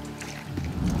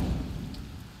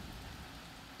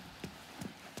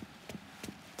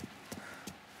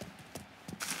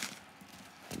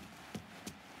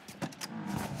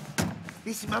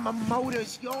 This mama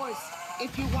motor's yours.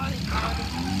 If you want it,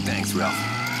 Thanks, Ralph.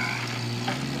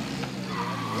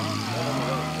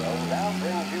 Now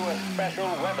brings you a special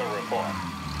weather report.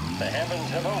 The heavens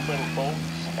have opened, folks,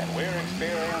 and we're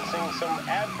experiencing some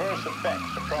adverse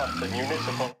effects across the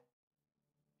municipal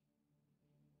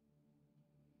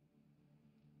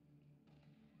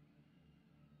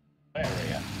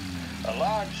area. A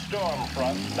large storm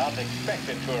front, not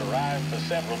expected to arrive for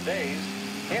several days,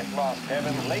 hit Lost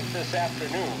Heaven late this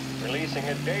afternoon, releasing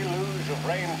a deluge of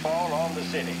rainfall on the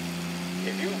city.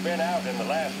 If you've been out in the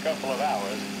last couple of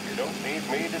hours, you don't need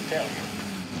me to tell you.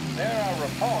 There are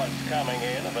reports coming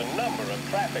in of a number of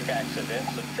traffic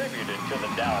accidents attributed to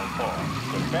the downpour,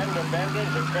 with fender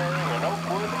benders occurring in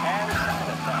Oakwood and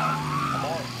Chinatown. A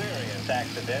more serious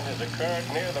accident has occurred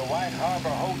near the White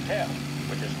Harbor Hotel,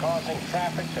 which is causing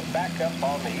traffic to back up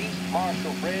on the East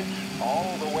Marshall Bridge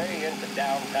all the way into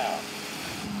downtown.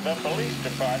 The police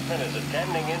department is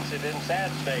attending incidents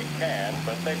as they can,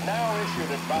 but they've now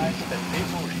issued advice that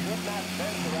people should not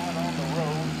venture out on the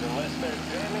roads unless their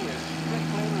journey is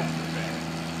strictly necessary.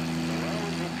 The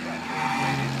roads are treacherous,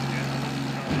 ladies and gentlemen,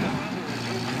 are now under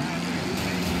review by the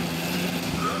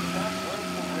You're not worth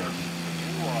the risk to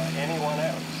you or anyone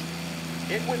else.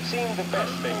 It would seem the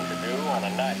best thing to do on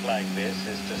a night like this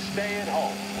is to stay at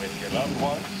home with your loved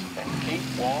ones and keep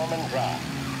warm and dry.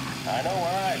 I know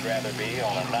where I'd rather be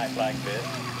on a night like this.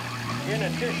 In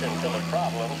addition to the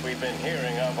problems we've been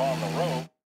hearing of on the road,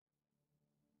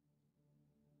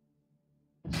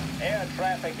 air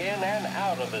traffic in and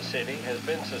out of the city has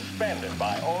been suspended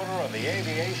by order of the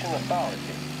Aviation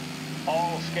Authority.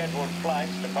 All scheduled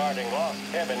flights departing Lost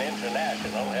Heaven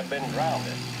International have been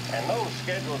grounded, and those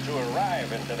scheduled to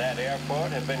arrive into that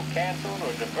airport have been canceled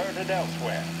or diverted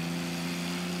elsewhere.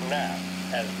 Now,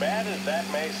 as bad as that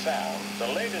may sound, the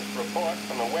latest report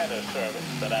from the Weather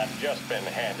Service that I've just been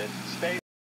handed states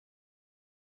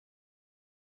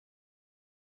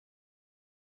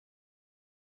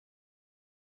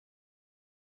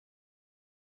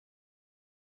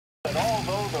that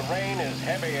although the rain is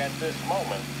heavy at this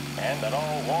moment, and that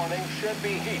all warnings should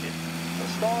be heeded, the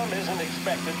storm isn't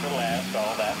expected to last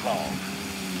all that long.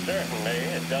 Certainly,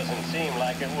 it doesn't seem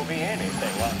like it will be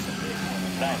anything like the big one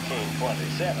of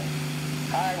 1927.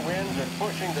 High winds are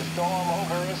pushing the storm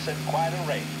over us at quite a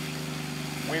rate.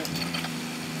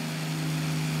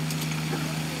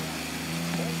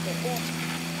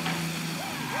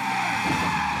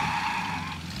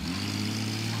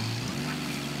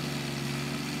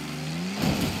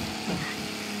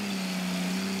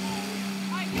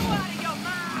 Are you out of your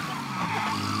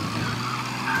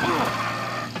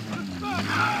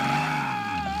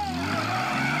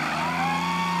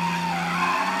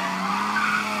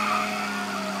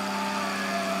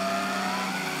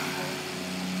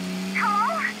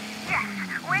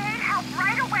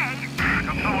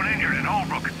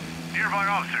Nearby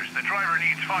officers. The driver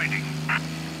needs finding.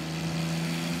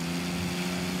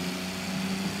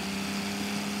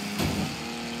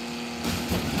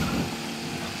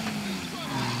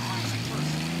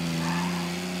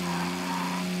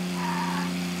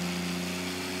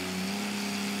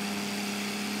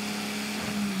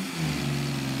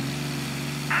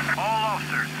 All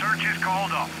officers, search is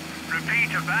called off. Repeat,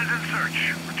 abandon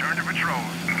search. Return to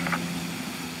patrols.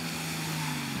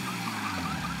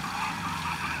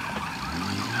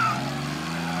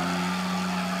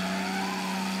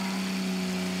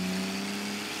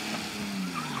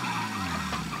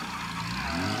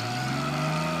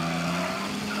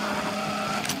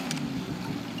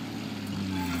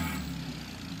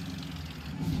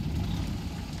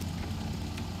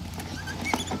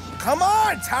 Come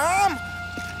on, Tom!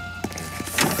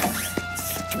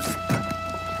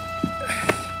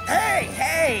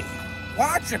 Hey!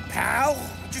 Watch it, pal.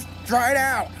 Just dry it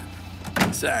out.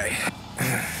 Sorry.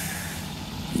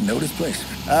 You know this place?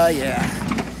 Yeah.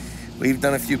 We've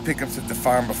done a few pickups at the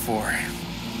farm before.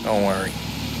 Don't worry.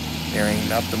 There ain't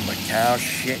nothing but cow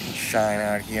shit and shine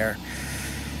out here.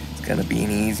 It's gonna be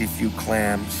an easy few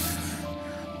clams.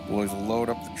 Boys will load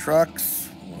up the trucks,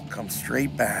 and we'll come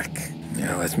straight back.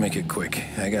 Yeah, let's make it quick.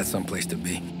 I got someplace to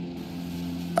be.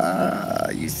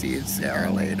 You see it,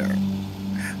 Sarah, later.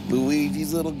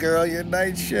 Luigi's little girl, your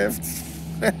night shift.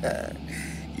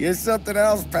 You're something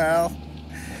else, pal.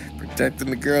 Protecting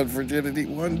the girl's virginity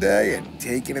one day and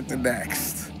taking it the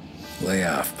next. Lay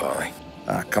off, Paulie.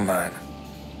 Come on.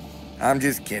 I'm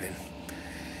just kidding.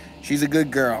 She's a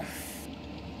good girl.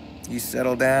 You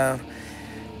settle down,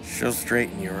 she'll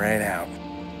straighten you right out.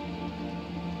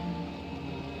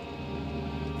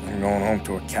 I'm going home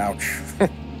to a couch.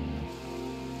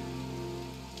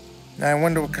 Now, I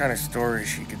wonder what kind of stories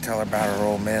she could tell about her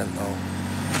old man, though.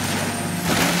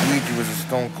 Luigi was a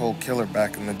stone-cold killer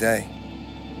back in the day.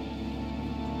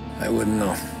 I wouldn't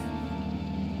know.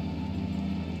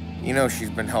 You know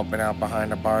she's been helping out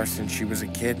behind the bar since she was a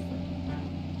kid.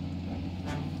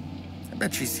 I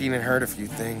bet she's seen and heard a few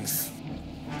things.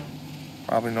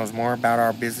 Probably knows more about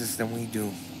our business than we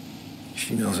do.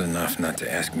 She knows enough not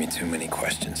to ask me too many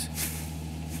questions.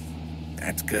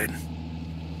 That's good.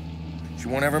 She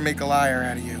won't ever make a liar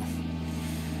out of you.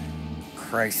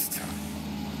 Christ.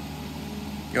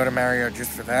 You ought to marry her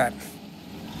just for that.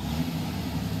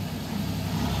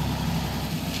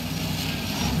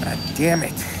 God damn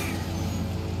it.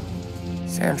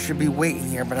 Sam should be waiting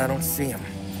here, but I don't see him.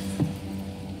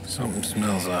 Something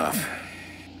smells off.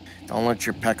 Don't let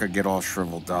your pecker get all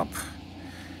shriveled up.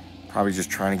 Probably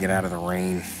just trying to get out of the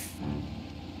rain.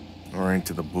 Or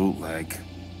into the bootleg.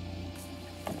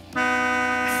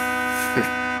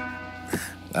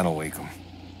 That'll wake him.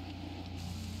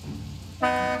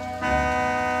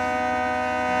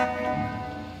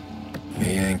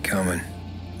 He ain't coming.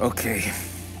 Okay.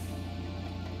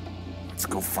 Let's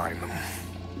go find them.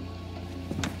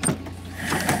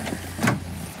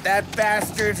 That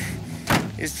bastard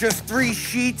is just 3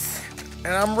 sheets,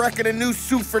 and I'm wrecking a new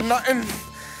suit for nothing.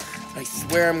 I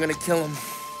swear I'm gonna kill him.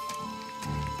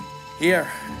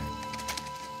 Here.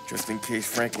 Just in case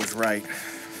Frank was right.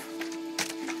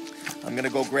 I'm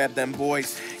gonna go grab them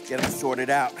boys, get them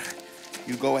sorted out.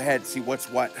 You go ahead, see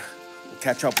what's what. We'll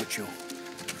catch up with you.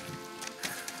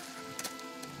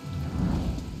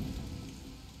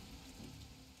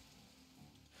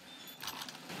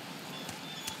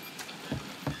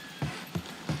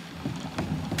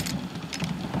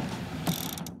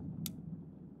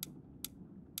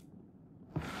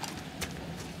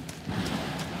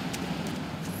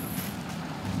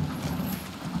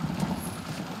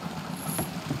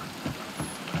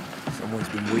 Someone's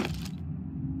been waiting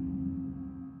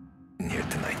here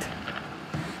tonight.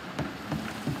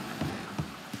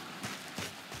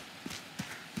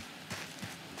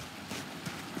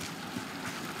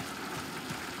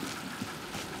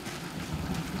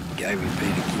 The guy we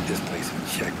paid to keep this place in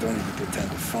check don't even pretend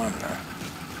to farm now.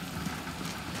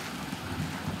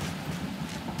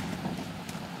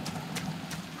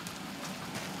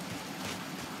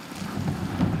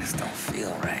 This don't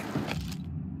feel right.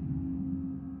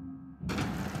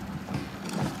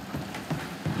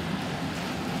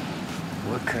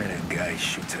 What kind of guy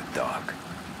shoots a dog?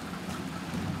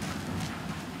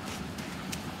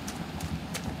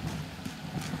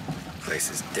 Place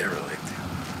is derelict.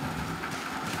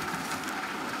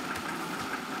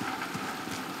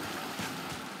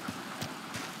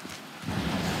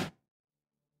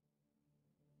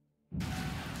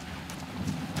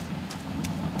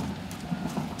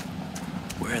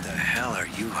 Where the hell are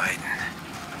you hiding?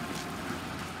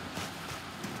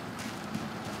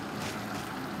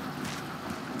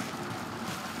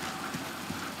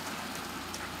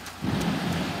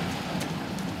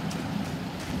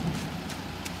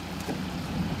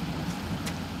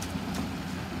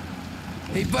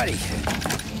 Hey, buddy.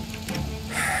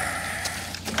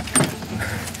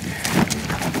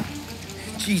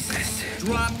 Jesus.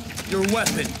 Drop your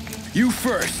weapon. You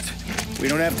first. We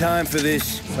don't have time for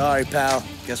this. Sorry, pal.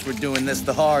 Guess we're doing this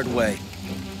the hard way.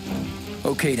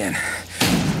 Okay, then.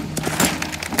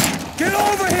 Get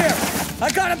over here! I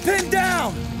got him pinned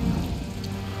down!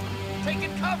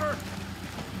 Taking cover!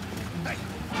 Hey!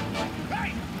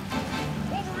 Hey!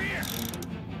 Over here!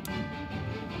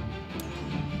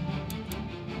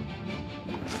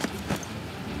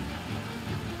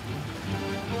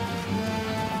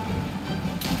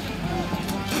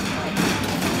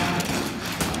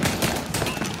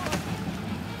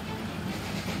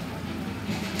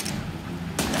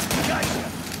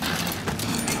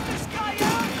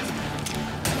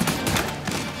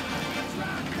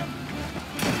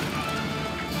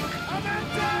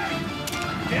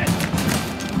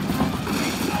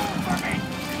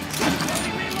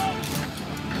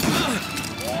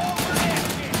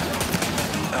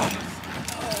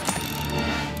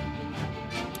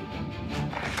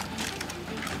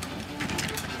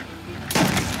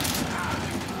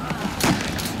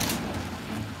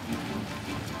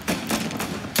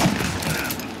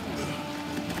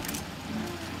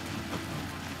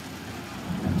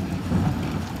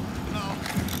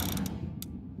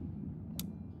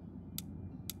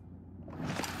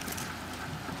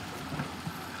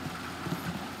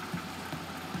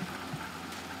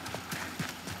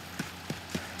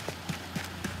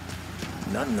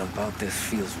 Nothing about this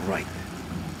feels right.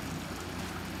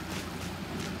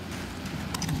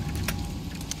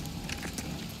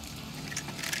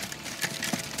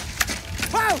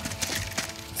 Wow!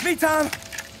 It's me, Tom.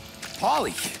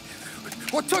 Polly,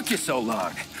 what took you so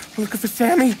long? Looking for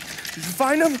Sammy. Did you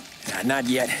find him? Nah, not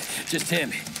yet. Just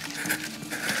him.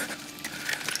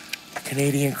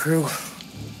 Canadian crew.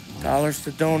 Dollars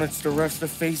to donuts, the rest of the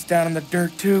face down in the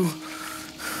dirt, too.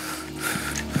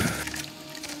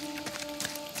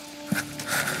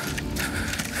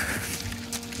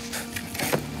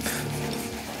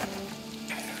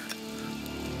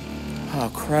 Oh,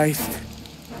 Christ.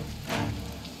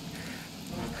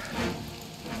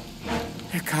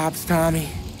 They're cops, Tommy.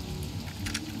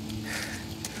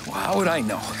 Well, how would I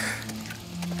know?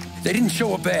 They didn't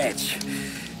show a badge.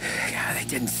 Yeah, they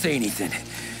didn't say anything.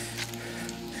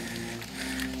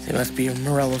 They must be in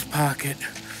Morello's pocket.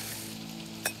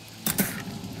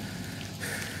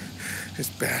 This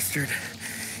bastard.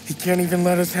 He can't even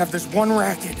let us have this one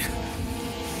racket.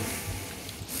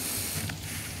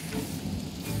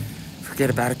 Forget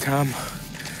about it, Tom.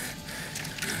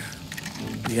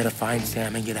 We gotta find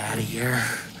Sam and get out of here.